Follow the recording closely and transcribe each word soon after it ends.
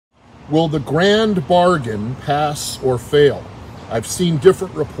Will the grand bargain pass or fail? I've seen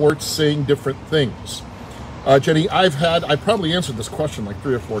different reports saying different things. Jenny, I've probably answered this question like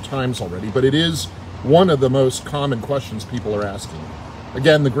 3 or 4 times already, but it is one of the most common questions people are asking.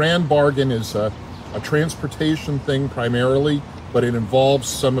 Again, the grand bargain is a transportation thing primarily, but it involves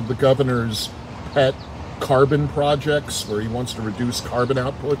some of the governor's pet carbon projects where he wants to reduce carbon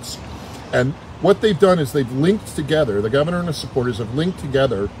outputs. And what they've done is they've linked together, the governor and his supporters have linked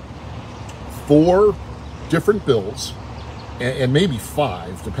together 4 different bills, and maybe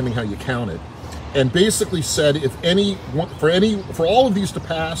 5, depending how you count it, and basically said for all of these to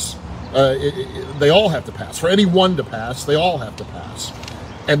pass, they all have to pass. For any one to pass, they all have to pass.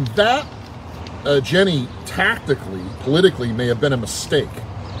 And that, Jenny, tactically, politically, may have been a mistake,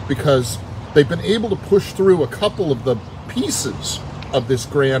 because they've been able to push through a couple of the pieces of this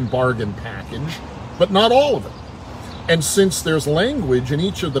grand bargain package, but not all of it. And since there's language in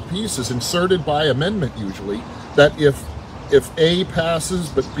each of the pieces inserted by amendment usually, that if A passes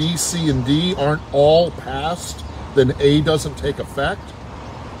but B, C, and D aren't all passed, then A doesn't take effect,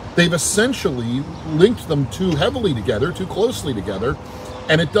 they've essentially linked them too heavily together, too closely together,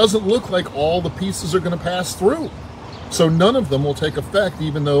 and it doesn't look like all the pieces are going to pass through. So none of them will take effect,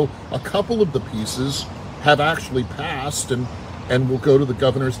 even though a couple of the pieces have actually passed and will go to the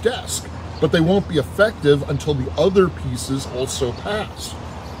governor's desk. But they won't be effective until the other pieces also pass.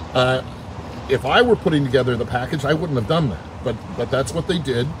 If I were putting together the package, I wouldn't have done that. But that's what they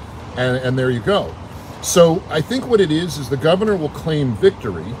did, and there you go. So I think what it is the governor will claim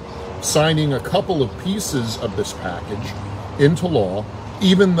victory, signing a couple of pieces of this package into law,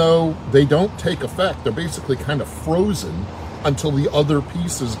 even though they don't take effect. They're basically kind of frozen until the other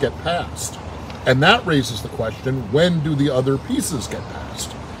pieces get passed. And that raises the question, when do the other pieces get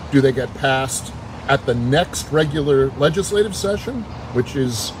passed? Do they get passed at the next regular legislative session, which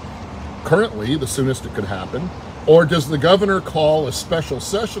is currently the soonest it could happen? Or does the governor call a special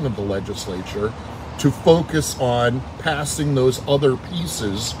session of the legislature to focus on passing those other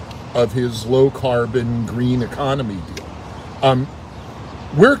pieces of his low-carbon green economy deal?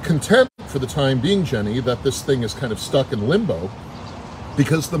 We're content for the time being, Jenny, that this thing is kind of stuck in limbo,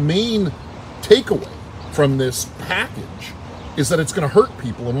 because the main takeaway from this package is that it's going to hurt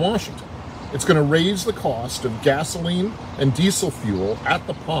people in Washington. It's going to raise the cost of gasoline and diesel fuel at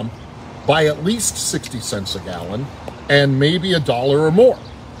the pump by at least 60 cents a gallon, and maybe $1 or more.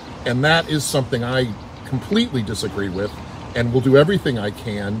 And that is something I completely disagree with, and will do everything I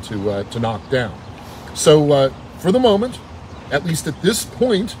can to knock down. So for the moment, at least at this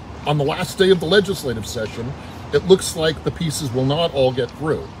point, on the last day of the legislative session, it looks like the pieces will not all get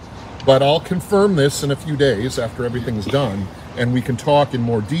through. But I'll confirm this in a few days after everything's done, and we can talk in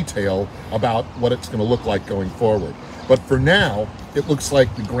more detail about what it's going to look like going forward. But for now, it looks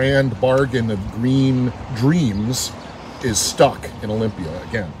like the grand bargain of green dreams is stuck in Olympia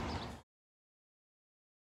again.